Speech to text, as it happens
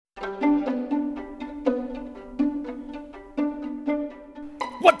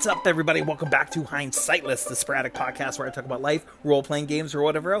What's up, everybody? Welcome back to Hindsightless, the sporadic podcast where I talk about life, role-playing games, or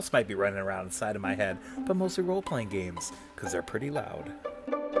whatever else might be running around inside of my head, but mostly role-playing games, because they're pretty loud.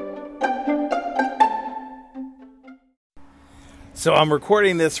 So I'm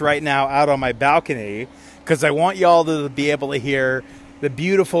recording this right now out on my balcony, because I want y'all to be able to hear the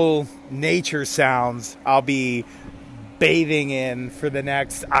beautiful nature sounds I'll be bathing in for the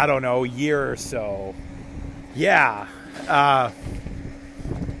next, I don't know, year or so. Yeah.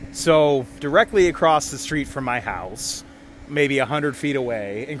 So directly across the street from my house, maybe 100 feet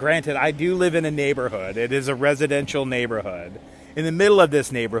away, and granted, I do live in a neighborhood. It is a residential neighborhood. In the middle of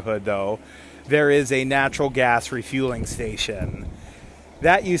this neighborhood, though, there is a natural gas refueling station.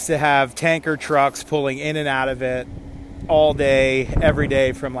 That used to have tanker trucks pulling in and out of it all day, every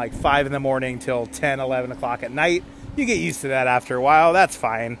day, from like 5 in the morning till 10, 11 o'clock at night. You get used to that after a while. That's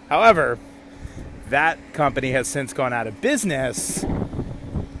fine. However, that company has since gone out of business,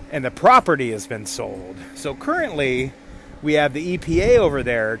 and the property has been sold. So currently, we have the EPA over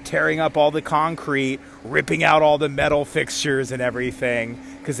there tearing up all the concrete, ripping out all the metal fixtures and everything,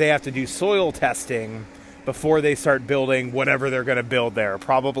 because they have to do soil testing before they start building whatever they're going to build there.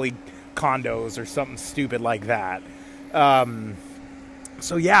 Probably condos or something stupid like that.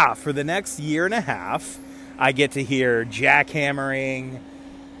 So yeah, for the next year and a half, I get to hear jackhammering,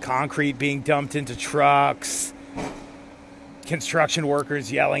 concrete being dumped into trucks, construction workers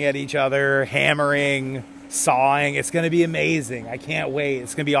yelling at each other, hammering, sawing. It's going to be amazing. I can't wait.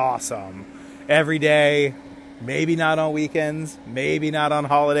 It's going to be awesome. Every day, maybe not on weekends, maybe not on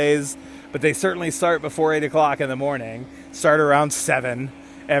holidays, but they certainly start before 8 o'clock in the morning, start around 7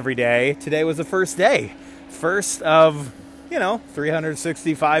 every day. Today was the first day. First of,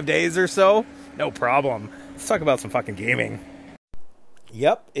 365 days or so. No problem. Let's talk about some fucking gaming.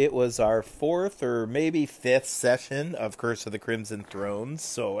 Yep, it was our 4th or maybe 5th session of Curse of the Crimson Throne.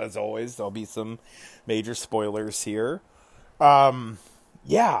 So as always, there'll be some major spoilers here.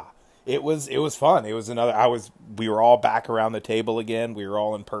 Yeah, it was fun. It was we were all back around the table again. We were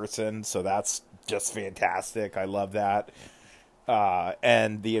all in person, so that's just fantastic. I love that.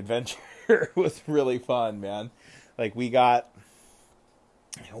 And the adventure was really fun, man. Like we got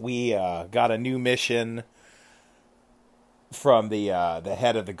a new mission from the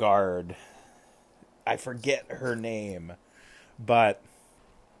head of the guard. I forget her name, but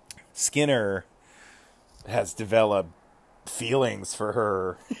Skinner has developed feelings for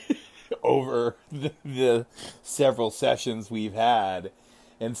her over the several sessions we've had.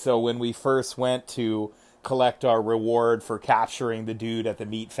 And so when we first went to collect our reward for capturing the dude at the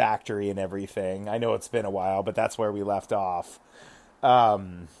meat factory and everything, I know it's been a while, but that's where we left off.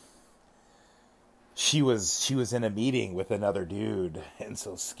 She was in a meeting with another dude, and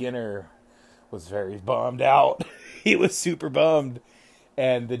so Skinner was very bummed out. He was super bummed.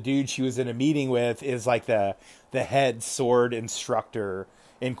 And the dude she was in a meeting with is like the head sword instructor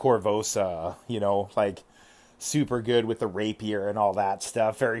in Korvosa, like super good with the rapier and all that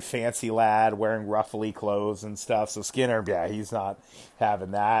stuff. Very fancy lad, wearing ruffly clothes and stuff. So Skinner, yeah, he's not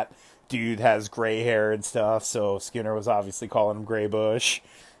having that. Dude has gray hair and stuff, so Skinner was obviously calling him Gray Bush.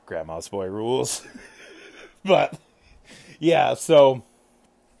 Grandma's boy rules. But yeah, so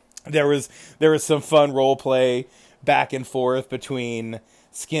there was some fun role play back and forth between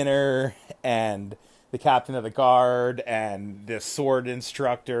Skinner and the captain of the guard and the sword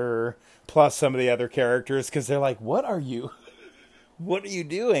instructor, plus some of the other characters, because they're like, what are you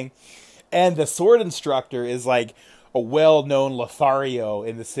doing? And the sword instructor is like a well-known Lothario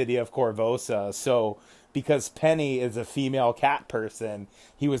in the city of Korvosa. So because Penny is a female cat person,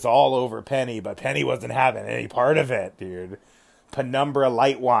 he was all over Penny, but Penny wasn't having any part of it, dude. Penumbra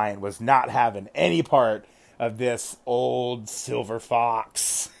Lightwine was not having any part of this old silver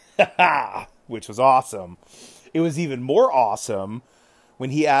fox, which was awesome. It was even more awesome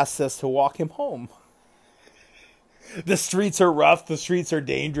when he asked us to walk him home. The streets are rough, the streets are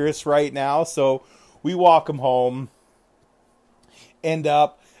dangerous right now, so we walk him home. End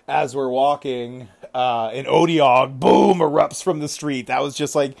up, as we're walking, an Odiog, boom, erupts from the street. That was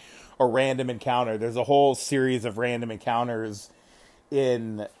just like a random encounter. There's a whole series of random encounters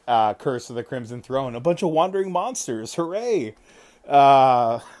in Curse of the Crimson Throne. A bunch of wandering monsters. Hooray!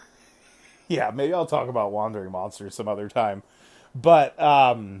 Yeah, maybe I'll talk about wandering monsters some other time. But,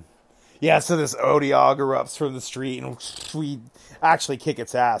 yeah, so this Odiog erupts from the street, and we actually kick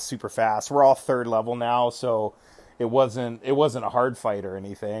its ass super fast. We're all 3rd level now, so it wasn't a hard fight or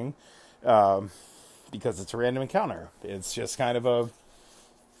anything, because it's a random encounter. It's just kind of a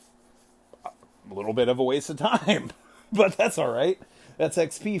little bit of a waste of time, but that's all right. That's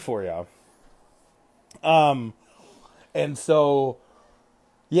XP for you. And so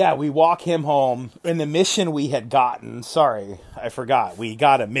Yeah, we walk him home. And the mission we had gotten, sorry, I forgot. We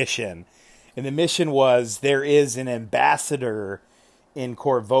got a mission. And the mission was there is an ambassador in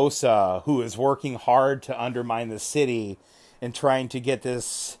Corvosa who is working hard to undermine the city and trying to get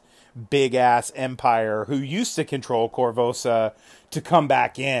this big ass empire who used to control Corvosa to come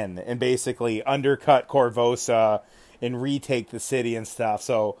back in and basically undercut Corvosa and retake the city and stuff.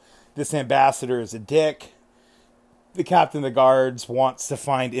 So this ambassador is a dick. The captain of the guards wants to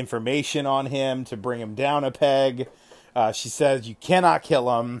find information on him to bring him down a peg. She says you cannot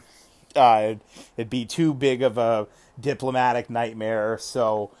kill him. It'd be too big of a diplomatic nightmare.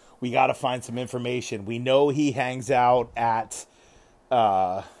 So we got to find some information. We know he hangs out at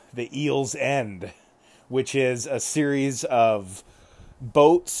the Eel's End, which is a series of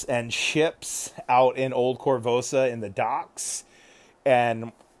boats and ships out in Old Corvosa in the docks.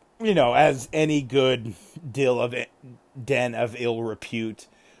 And, you know, as any good den of ill repute,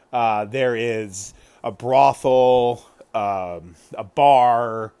 there is a brothel, a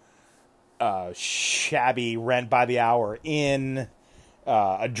bar, shabby rent by the hour inn,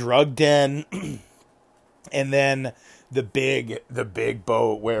 a drug den, and then the big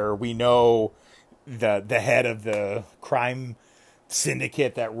boat where we know the head of the crime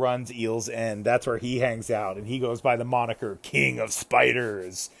syndicate that runs Eel's End. That's where he hangs out, and he goes by the moniker King of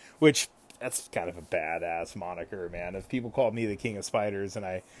Spiders, which that's kind of a badass moniker, man. If people called me the King of Spiders and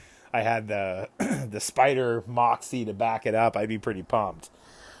I had the the spider moxie to back it up, I'd be pretty pumped.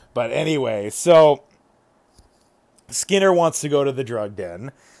 But anyway, so Skinner wants to go to the drug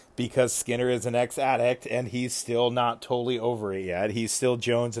den because Skinner is an ex-addict and he's still not totally over it yet. He's still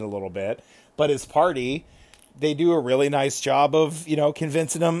jonesing a little bit. But his party, they do a really nice job of, you know,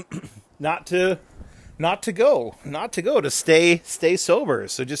 convincing him not to go, to stay sober.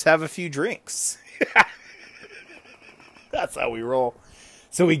 So just have a few drinks. That's how we roll.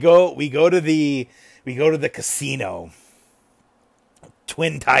 So we go to the casino.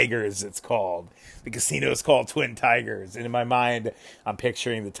 Twin Tigers, it's called. The casino is called Twin Tigers, and in my mind, I'm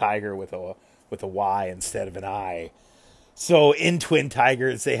picturing the tiger with a Y instead of an I. So in Twin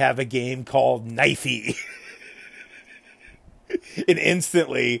Tigers, they have a game called Knifey. And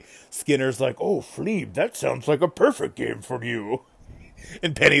instantly, Skinner's like, "Oh, Fleeb, that sounds like a perfect game for you."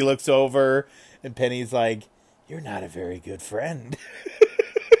 And Penny looks over, and Penny's like, "You're not a very good friend."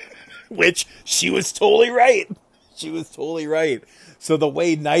 Which, she was totally right. She was totally right. So the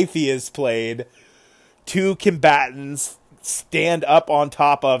way Knifey is played, two combatants stand up on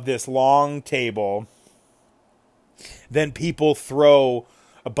top of this long table. Then people throw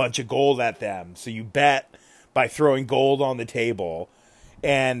a bunch of gold at them. So you bet by throwing gold on the table.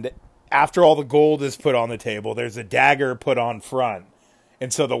 And after all the gold is put on the table, there's a dagger put on front.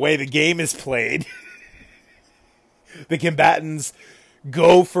 And so the way the game is played, the combatants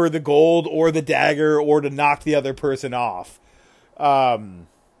go for the gold or the dagger or to knock the other person off. I'm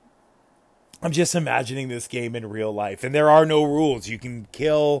just imagining this game in real life. And there are no rules. You can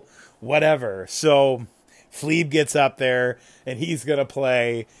kill whatever. So Fleeb gets up there and he's going to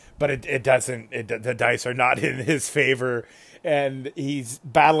play, but the dice are not in his favor. And he's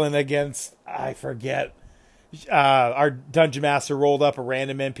battling against, I forget, our Dungeon Master rolled up a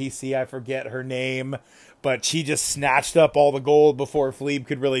random NPC. I forget her name, but she just snatched up all the gold before Fleeb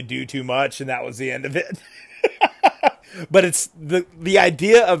could really do too much. And that was the end of it. But it's the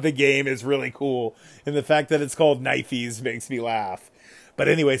idea of the game is really cool, and the fact that it's called Knifeys makes me laugh. But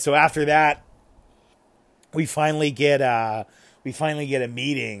anyway, so after that, we finally get a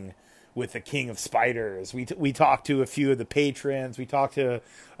meeting with the King of Spiders. We talk to a few of the patrons. We talk to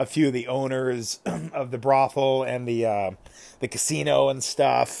a few of the owners of the brothel and the casino and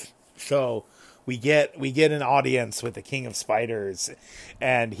stuff. So we get an audience with the King of Spiders,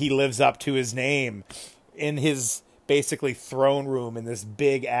 and he lives up to his name in his basically throne room in this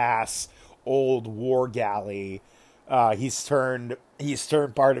big ass old war galley. He's turned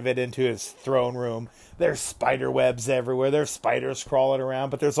part of it into his throne room. There's spider webs everywhere. There's spiders crawling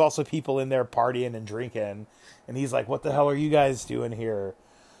around, but there's also people in there partying and drinking. And he's like, "What the hell are you guys doing here?"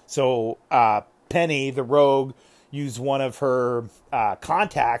 So Penny, the rogue, used one of her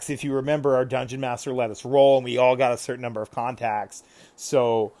contacts. If you remember, our Dungeon Master let us roll, and we all got a certain number of contacts.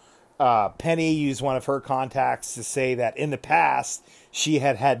 So Penny used one of her contacts to say that in the past she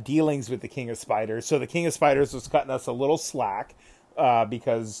had dealings with the King of Spiders. So the King of Spiders was cutting us a little slack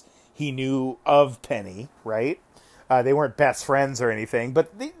because he knew of Penny, right? They weren't best friends or anything,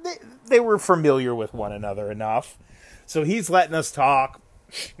 but they were familiar with one another enough. So he's letting us talk.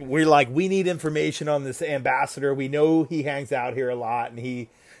 We're like, we need information on this ambassador. We know he hangs out here a lot, and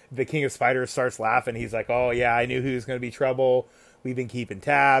the King of Spiders starts laughing. He's like, "Oh yeah, I knew he was going to be trouble We've been keeping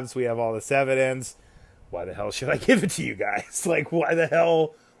tabs. We have all this evidence. Why the hell should I give it to you guys? Like, why the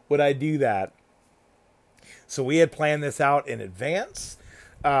hell would I do that? So we had planned this out in advance.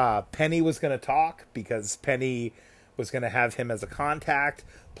 Penny was going to talk because Penny was going to have him as a contact.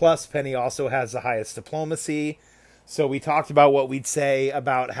 Plus, Penny also has the highest diplomacy. So we talked about what we'd say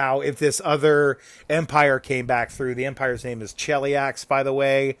about how if this other empire came back through, the empire's name is Cheliax, by the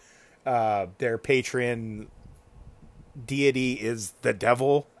way. Their patron deity is the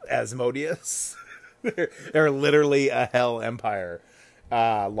devil, Asmodeus. They're literally a hell empire.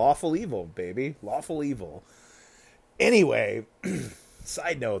 Lawful evil, baby. Lawful evil. Anyway,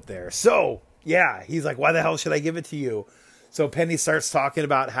 side note there. So, yeah, he's like, why the hell should I give it to you? So Penny starts talking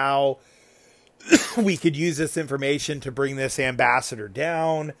about how we could use this information to bring this ambassador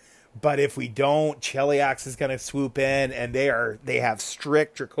down. But if we don't, Cheliax is going to swoop in, and they have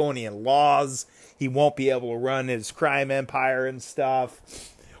strict draconian laws. He won't be able to run his crime empire and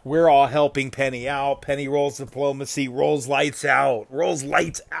stuff. We're all helping Penny out. Penny rolls diplomacy, rolls lights out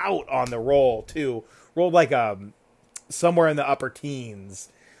on the roll too. Rolled like somewhere in the upper teens,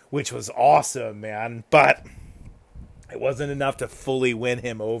 which was awesome, man. But it wasn't enough to fully win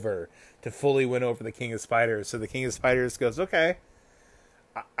him over, to fully win over the King of Spiders. So the King of Spiders goes, okay,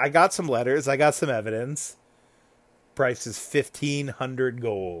 I got some letters, I got some evidence. Price is 1,500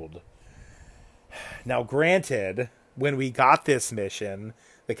 gold. Now, granted, when we got this mission,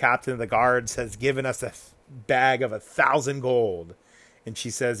 the captain of the guards has given us a bag of 1,000 gold. And she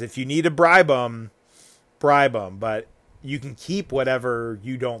says, if you need to bribe them, but you can keep whatever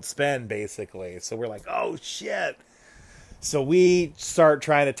you don't spend, basically. So we're like, oh, shit. So we start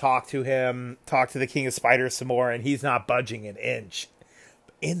trying to talk to him, talk to the King of Spiders some more, and he's not budging an inch.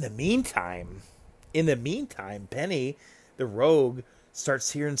 In the meantime, Penny, the rogue,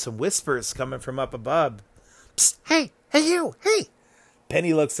 starts hearing some whispers coming from up above. Psst, hey, you, hey.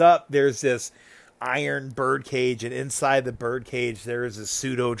 Penny looks up, there's this iron bird cage, and inside the bird cage there is a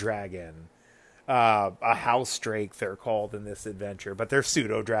pseudo-dragon. A house drake, they're called in this adventure, but they're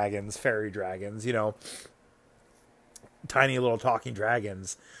pseudo-dragons, fairy dragons, you know. Tiny little talking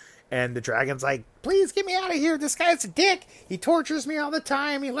dragons. And the dragon's like, please get me out of here. This guy's a dick. He tortures me all the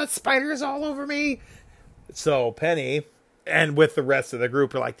time. He lets spiders all over me. So Penny, and with the rest of the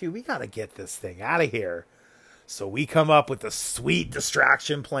group, are like, dude, we got to get this thing out of here. So we come up with a sweet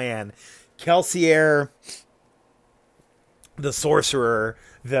distraction plan. Kelsier, the sorcerer,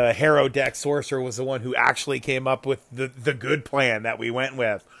 the Harrow deck sorcerer, was the one who actually came up with the good plan that we went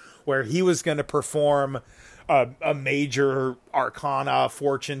with, where he was going to perform a major arcana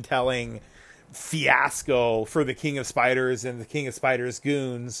fortune-telling fiasco for the King of Spiders and the King of Spiders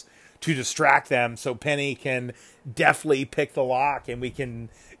goons to distract them, so Penny can deftly pick the lock and we can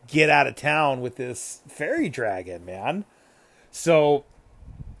get out of town with this fairy dragon, man. So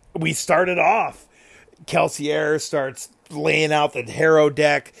we started off. Kelsier starts laying out the Harrow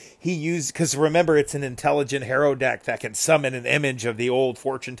deck. He used, because remember, it's an intelligent Harrow deck that can summon an image of the old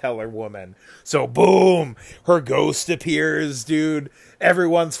fortune teller woman. So boom, her ghost appears, dude.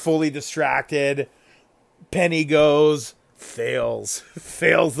 Everyone's fully distracted. Penny goes, fails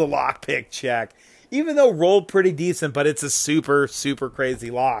the lockpick check, even though rolled pretty decent, but it's a super, super crazy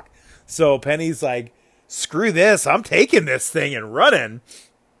lock. So Penny's like, screw this, I'm taking this thing and running.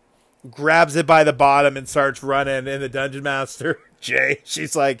 Grabs it by the bottom and starts running, and the Dungeon Master, Jay,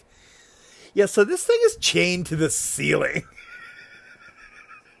 she's like, yeah, so this thing is chained to the ceiling.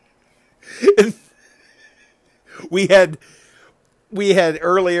 And we had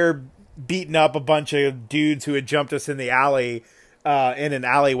earlier beaten up a bunch of dudes who had jumped us in the alley, in an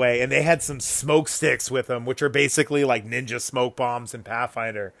alleyway, and they had some smoke sticks with them, which are basically like ninja smoke bombs in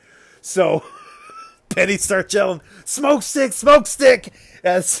Pathfinder. So Penny starts yelling, smoke stick,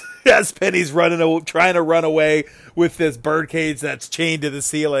 as Penny's trying to run away with this birdcage that's chained to the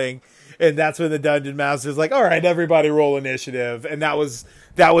ceiling. And that's when the Dungeon Master's like, all right, everybody roll initiative. And that was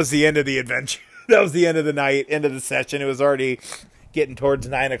the end of the adventure. That was the end of the night, end of the session. It was already getting towards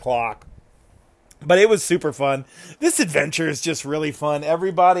 9:00. But it was super fun. This adventure is just really fun.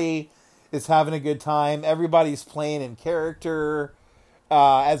 Everybody is having a good time. Everybody's playing in character.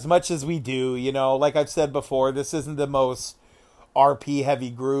 As much as we do, you know, like I've said before, this isn't the most RP heavy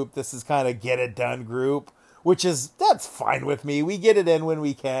group. This is kind of get it done group, that's fine with me. We get it in when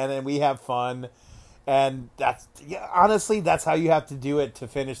we can and we have fun. And honestly, that's how you have to do it to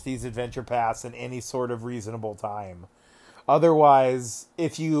finish these adventure paths in any sort of reasonable time. Otherwise,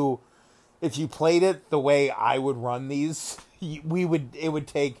 if you played it the way I would run these, it would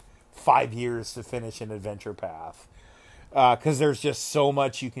take 5 years to finish an adventure path. Because there's just so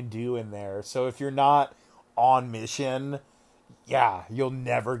much you can do in there. So if you're not on mission, Yeah, you'll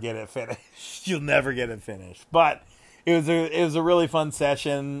never get it finished. You'll never get it finished. But it was a really fun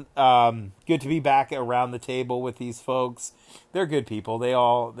session. Good to be back around the table with these folks. They're good people. They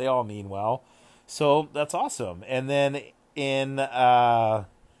all mean well. So that's awesome. And then in the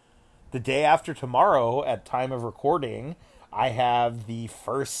day after tomorrow, at time of recording, I have the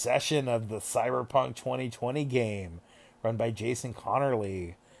first session of the Cyberpunk 2020 game run by Jason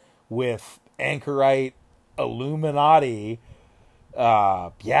Connerly with Anchorite Illuminati.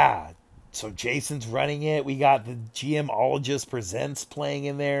 Yeah. So Jason's running it. We got the GMologist Presents playing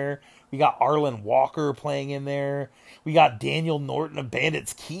in there. We got Arlen Walker playing in there. We got Daniel Norton of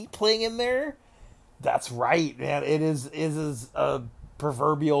Bandits Keep playing in there. That's right, man. It is a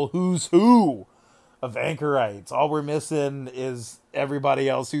proverbial who's who of Anchorites. All we're missing is everybody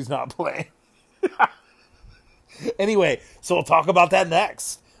else who's not playing. Anyway, so we'll talk about that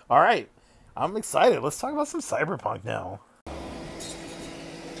next. All right. I'm excited. Let's talk about some Cyberpunk now.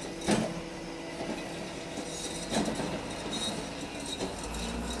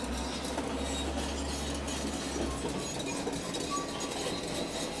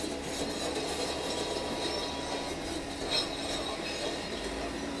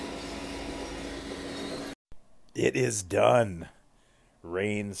 It is done.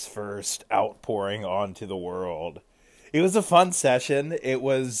 Rain's first outpouring onto the world. It was a fun session. It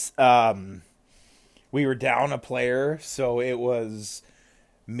was, we were down a player, so it was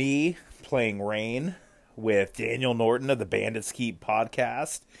me playing Rain with Daniel Norton of the Bandits Keep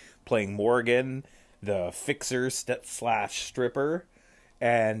podcast, playing Morgan, the fixer slash stripper,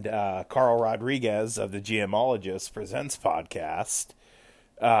 and Carl Rodriguez of the GMologist Presents podcast,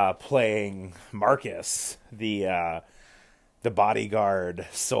 playing Marcus, the bodyguard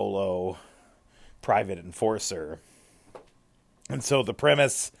solo private enforcer. And so the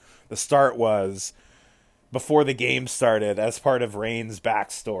premise, the start was, before the game started, as part of Rain's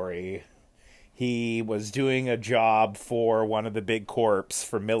backstory, he was doing a job for one of the big corps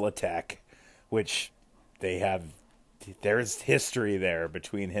for Militech, which there's history there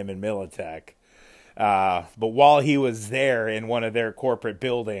between him and Militech. But while he was there in one of their corporate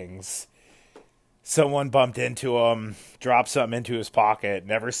buildings, someone bumped into him, dropped something into his pocket,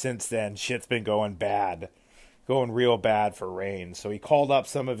 and ever since then, shit's been going bad. Going real bad for Rain. So he called up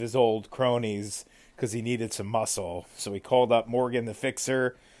some of his old cronies because he needed some muscle. So he called up Morgan the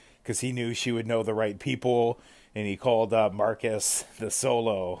Fixer because he knew she would know the right people. And he called up Marcus the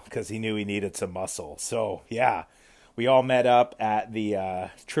Solo because he knew he needed some muscle. So, yeah, we all met up at the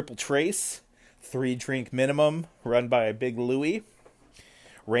Triple Trace, 3-drink minimum, run by Big Louie.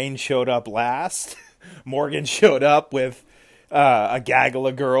 Rain showed up last. Morgan showed up with a gaggle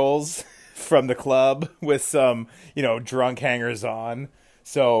of girls from the club with some, drunk hangers on.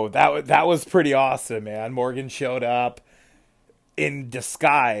 So that was pretty awesome, man. Morgan showed up in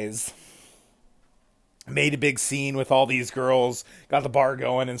disguise, made a big scene with all these girls, got the bar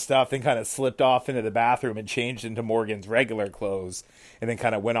going and stuff, then kind of slipped off into the bathroom and changed into Morgan's regular clothes, and then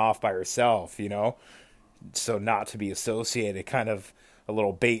kind of went off by herself, so not to be associated, kind of a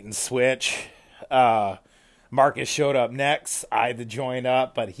little bait and switch. Marcus showed up next. I had to join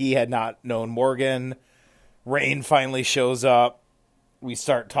up, but he had not known Morgan. Rain finally shows up. We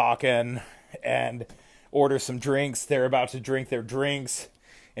start talking and order some drinks. They're about to drink their drinks,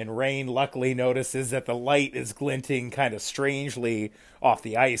 and Rain luckily notices that the light is glinting kind of strangely off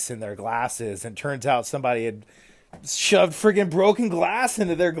the ice in their glasses, and turns out somebody had shoved friggin' broken glass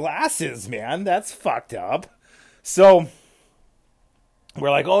into their glasses, man. That's fucked up. So we're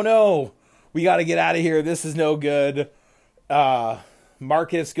like, oh no, we got to get out of here. This is no good.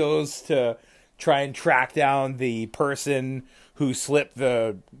 Marcus goes to try and track down the person who slipped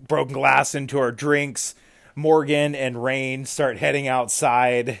the broken glass into our drinks. Morgan and Rain start heading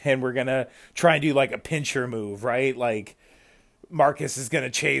outside, and we're going to try and do like a pincher move, right? Like Marcus is going to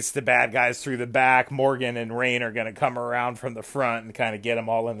chase the bad guys through the back. Morgan and Rain are going to come around from the front and kind of get them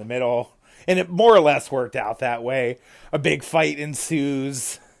all in the middle. And it more or less worked out that way. A big fight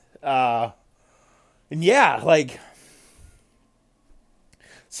ensues. And yeah, like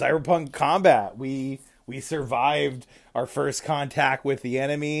Cyberpunk combat. We survived our first contact with the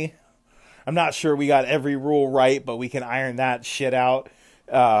enemy. I'm not sure we got every rule right, but we can iron that shit out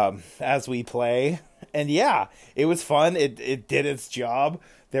as we play. And yeah, it was fun. It did its job.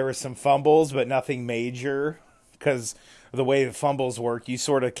 There were some fumbles, but nothing major, because the way the fumbles work, you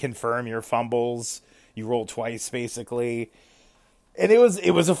sort of confirm your fumbles. You roll twice, basically. And it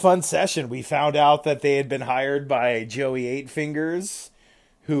was a fun session. We found out that they had been hired by Joey Eight Fingers,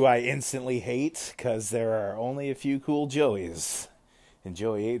 who I instantly hate, because there are only a few cool Joeys, and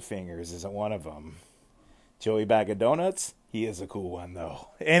Joey Eight Fingers isn't one of them. Joey Bag of Donuts, he is a cool one, though.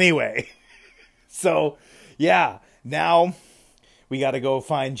 Anyway, so, yeah, now we got to go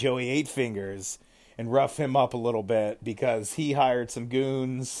find Joey Eight Fingers and rough him up a little bit because he hired some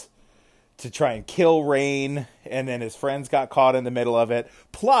goons to try and kill Rain, and then his friends got caught in the middle of it.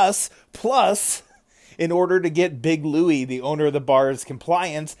 Plus, in order to get Big Louie, the owner of the bar's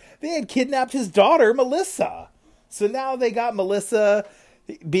compliance, they had kidnapped his daughter, Melissa. So now they got Melissa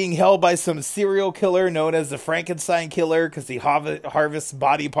being held by some serial killer known as the Frankenstein Killer because he harvests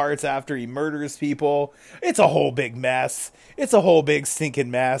body parts after he murders people. It's a whole big mess. It's a whole big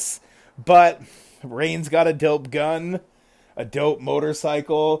stinking mess. But Rain's got a dope gun, a dope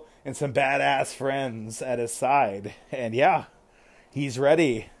motorcycle, and some badass friends at his side. And yeah, he's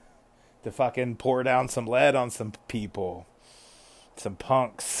ready to fucking pour down some lead on some people. Some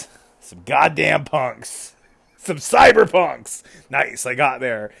punks. Some goddamn punks. Some cyberpunks. Nice, I got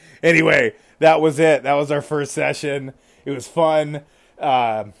there. Anyway, that was it. That was our first session. It was fun.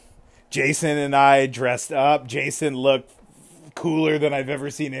 Jason and I dressed up. Jason looked cooler than I've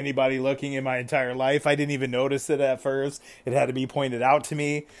ever seen anybody looking in my entire life. I didn't even notice it at first. It had to be pointed out to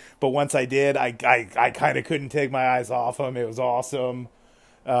me. But once I did, I kind of couldn't take my eyes off him. It was awesome.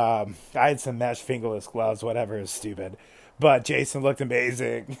 I had some mesh fingerless gloves, whatever, is stupid. But Jason looked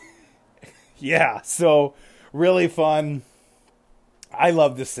amazing. Yeah, so really fun. I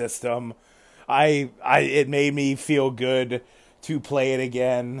love the system. It made me feel good to play it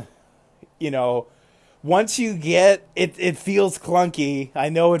again. You know, once you get it feels clunky. I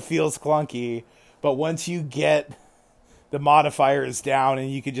know it feels clunky, but once you get the modifiers down and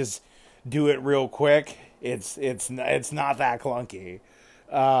you can just do it real quick, it's not that clunky.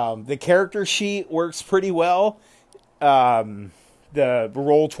 The character sheet works pretty well. The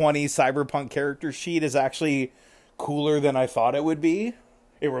Roll20 Cyberpunk character sheet is actually cooler than I thought it would be.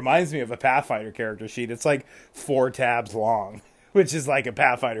 It reminds me of a Pathfinder character sheet. It's like 4 tabs long, which is like a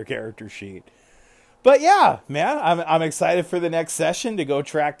Pathfinder character sheet. But yeah, man, I'm excited for the next session to go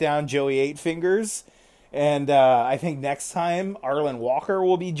track down Joey Eight Fingers. And I think next time Arlen Walker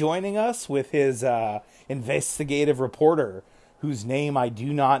will be joining us with his investigative reporter, whose name I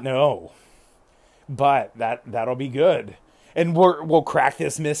do not know. But that'll be good. And we'll crack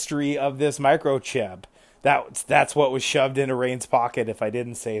this mystery of this microchip. That's what was shoved into Rain's pocket. If I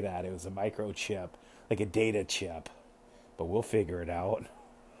didn't say that, it was a microchip, like a data chip. But we'll figure it out.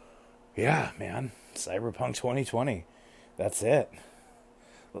 Yeah, man, Cyberpunk 2020. That's it.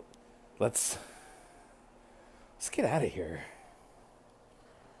 Let's get out of here.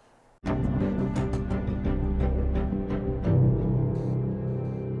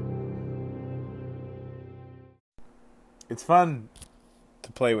 It's fun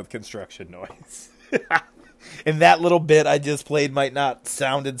to play with construction noise. And that little bit I just played might not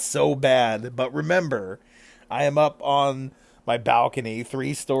sounded so bad, but remember, I am up on my balcony,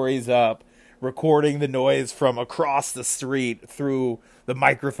 3 stories up, recording the noise from across the street through the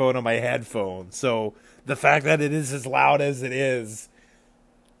microphone on my headphone. So the fact that it is as loud as it is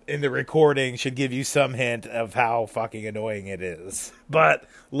in the recording should give you some hint of how fucking annoying it is. But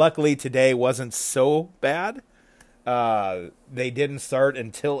luckily today wasn't so bad. They didn't start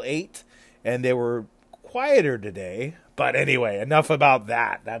until 8, and they were quieter today. But anyway, enough about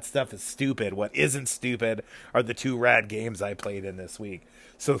that. That stuff is stupid. What isn't stupid are the 2 rad games I played in this week.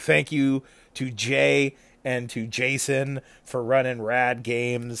 So thank you to Jay and to Jason for running rad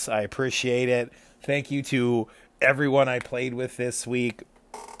games. I appreciate it. Thank you to everyone I played with this week.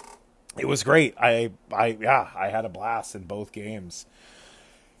 It was great. I had a blast in both games.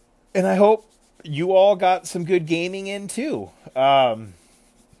 And I hope you all got some good gaming in too.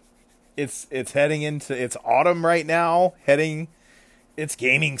 It's heading into, it's autumn right now, it's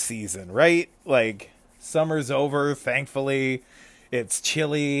gaming season, right? Like, summer's over, thankfully. It's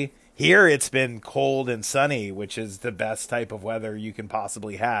chilly. Here it's been cold and sunny, which is the best type of weather you can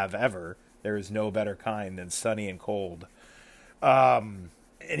possibly have ever. There is no better kind than sunny and cold. And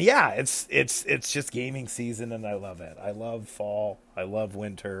yeah, it's just gaming season, and I love it. I love fall. I love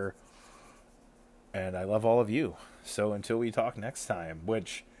winter. And I love all of you. So until we talk next time,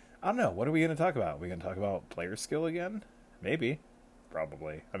 which, I don't know, what are we going to talk about? Are we going to talk about player skill again? Maybe.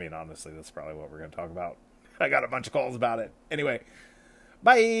 Probably. I mean, honestly, that's probably what we're going to talk about. I got a bunch of calls about it. Anyway,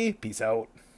 bye. Peace out.